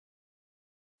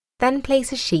Then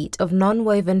place a sheet of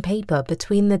non-woven paper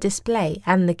between the display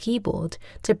and the keyboard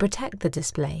to protect the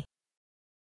display.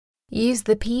 Use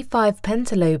the P5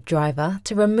 pentalobe driver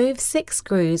to remove 6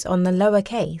 screws on the lower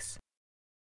case.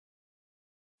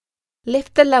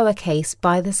 Lift the lower case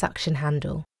by the suction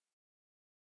handle.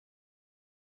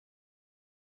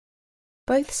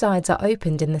 Both sides are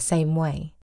opened in the same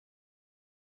way.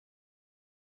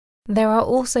 There are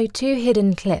also 2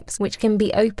 hidden clips which can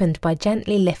be opened by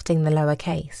gently lifting the lower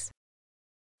case.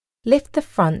 Lift the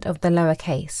front of the lower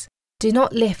case. Do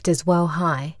not lift as well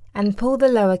high, and pull the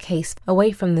lower case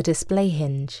away from the display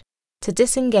hinge to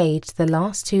disengage the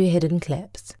last 2 hidden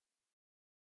clips.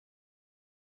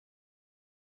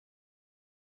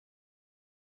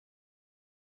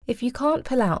 If you can't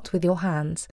pull out with your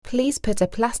hands, please put a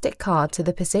plastic card to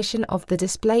the position of the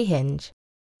display hinge.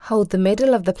 Hold the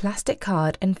middle of the plastic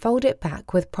card and fold it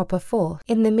back with proper force.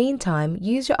 In the meantime,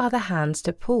 use your other hands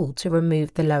to pull to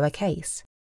remove the lower case.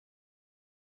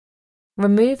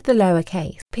 Remove the lower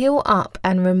case. Peel up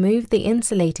and remove the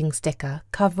insulating sticker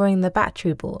covering the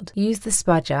battery board. Use the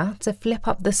spudger to flip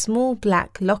up the small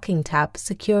black locking tab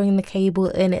securing the cable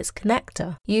in its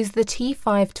connector. Use the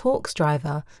T5 Torx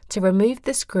driver to remove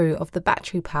the screw of the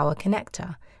battery power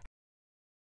connector.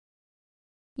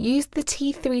 Use the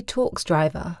T3 Torx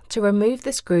driver to remove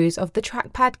the screws of the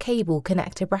trackpad cable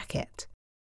connector bracket.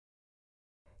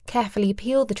 Carefully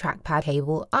peel the trackpad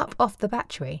cable up off the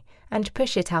battery and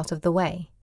push it out of the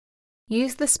way.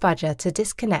 Use the spudger to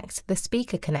disconnect the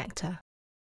speaker connector.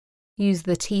 Use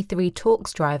the T3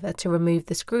 Torx driver to remove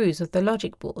the screws of the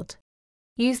logic board.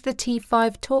 Use the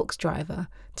T5 Torx driver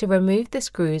to remove the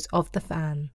screws of the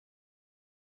fan.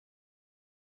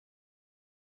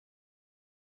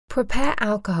 Prepare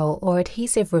alcohol or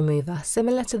adhesive remover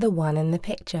similar to the one in the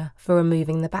picture for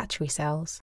removing the battery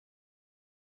cells.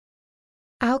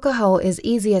 Alcohol is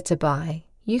easier to buy.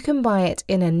 You can buy it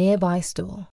in a nearby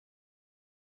store.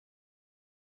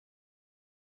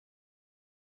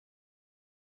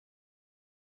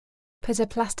 Put a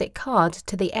plastic card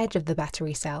to the edge of the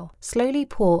battery cell. Slowly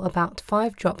pour about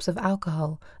 5 drops of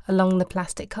alcohol along the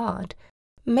plastic card.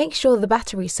 Make sure the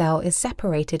battery cell is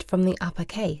separated from the upper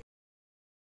case.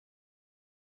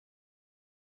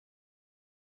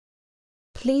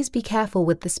 Please be careful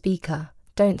with the speaker.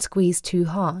 Don't squeeze too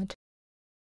hard.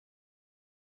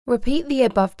 Repeat the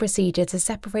above procedure to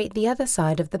separate the other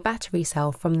side of the battery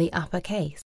cell from the upper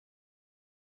case.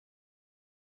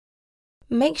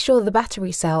 Make sure the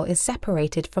battery cell is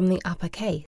separated from the upper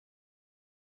case.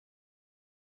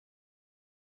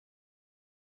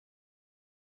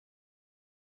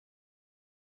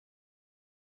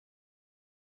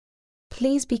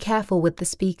 Please be careful with the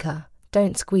speaker.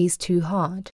 Don't squeeze too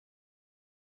hard.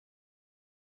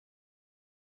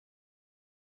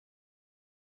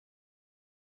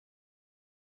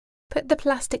 Put the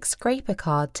plastic scraper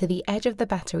card to the edge of the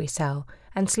battery cell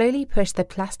and slowly push the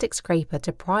plastic scraper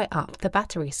to pry up the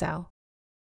battery cell.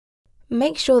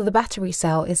 Make sure the battery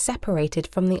cell is separated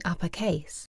from the upper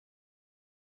case.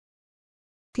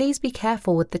 Please be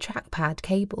careful with the trackpad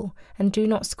cable and do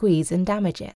not squeeze and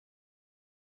damage it.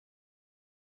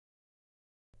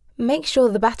 Make sure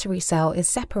the battery cell is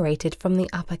separated from the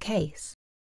upper case.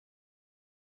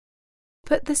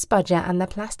 Put the spudger and the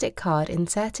plastic card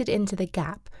inserted into the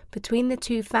gap between the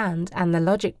 2 fans and the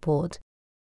logic board.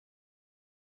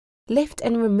 Lift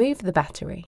and remove the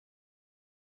battery.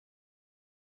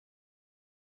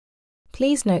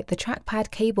 Please note the trackpad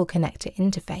cable connector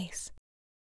interface.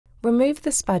 Remove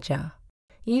the spudger.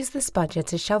 Use the spudger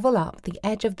to shovel up the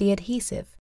edge of the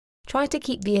adhesive. Try to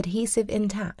keep the adhesive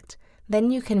intact,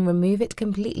 then you can remove it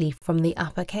completely from the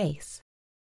upper case.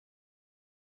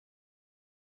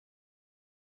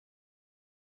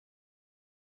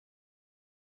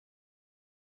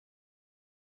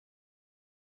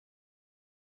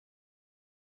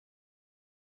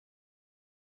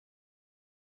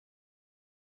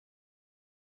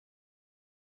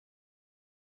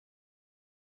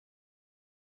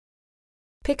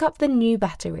 Pick up the new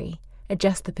battery,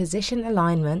 adjust the position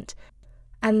alignment,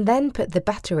 and then put the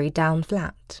battery down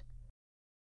flat.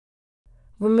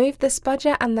 Remove the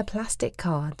spudger and the plastic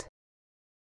card.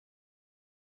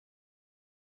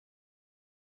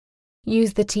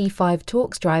 Use the T5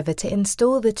 Torx driver to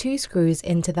install the 2 screws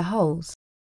into the holes.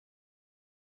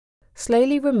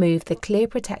 Slowly remove the clear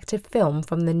protective film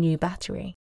from the new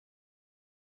battery.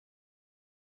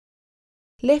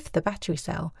 Lift the battery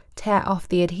cell, tear off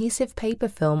the adhesive paper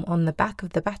film on the back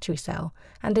of the battery cell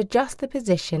and adjust the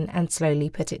position and slowly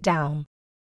put it down.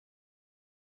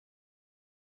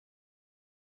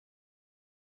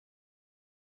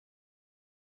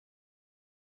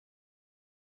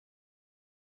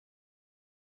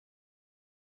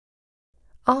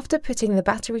 After putting the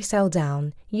battery cell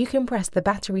down, you can press the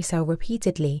battery cell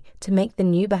repeatedly to make the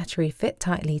new battery fit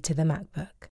tightly to the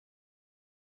MacBook.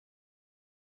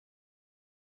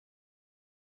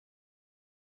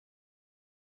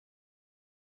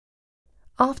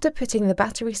 After putting the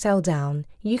battery cell down,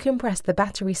 you can press the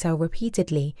battery cell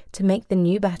repeatedly to make the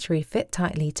new battery fit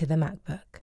tightly to the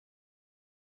MacBook.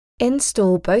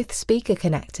 Install both speaker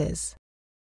connectors.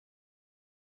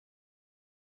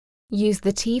 Use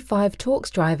the T5 Torx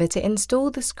driver to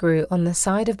install the screw on the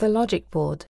side of the logic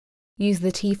board. Use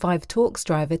the T5 Torx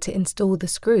driver to install the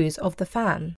screws of the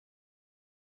fan.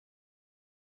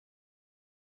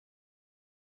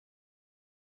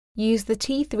 Use the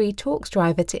T3 Torx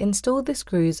driver to install the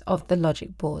screws of the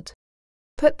logic board.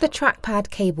 Put the trackpad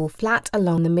cable flat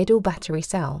along the middle battery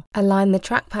cell. Align the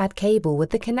trackpad cable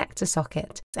with the connector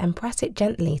socket and press it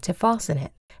gently to fasten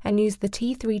it, and use the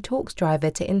T3 Torx driver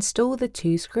to install the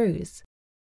two screws.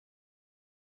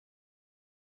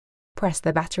 Press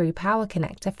the battery power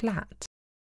connector flat.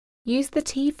 Use the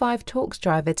T5 Torx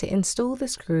driver to install the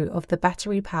screw of the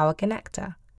battery power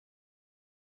connector.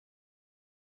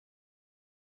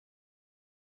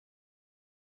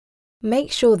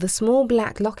 Make sure the small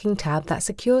black locking tab that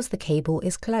secures the cable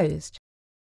is closed.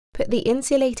 Put the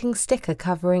insulating sticker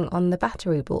covering on the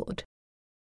battery board.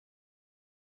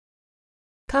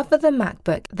 Cover the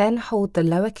MacBook, then hold the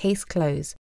lower case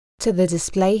close to the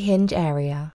display hinge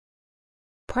area.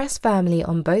 Press firmly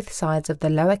on both sides of the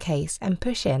lower case and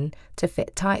push in to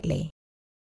fit tightly.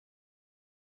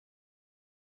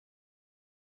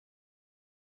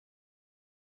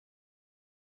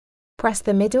 Press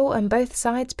the middle and both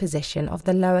sides position of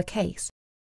the lower case.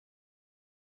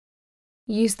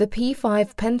 Use the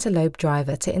P5 pentalobe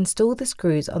driver to install the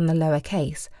screws on the lower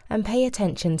case and pay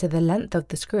attention to the length of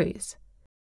the screws.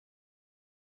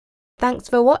 Thanks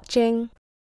for watching!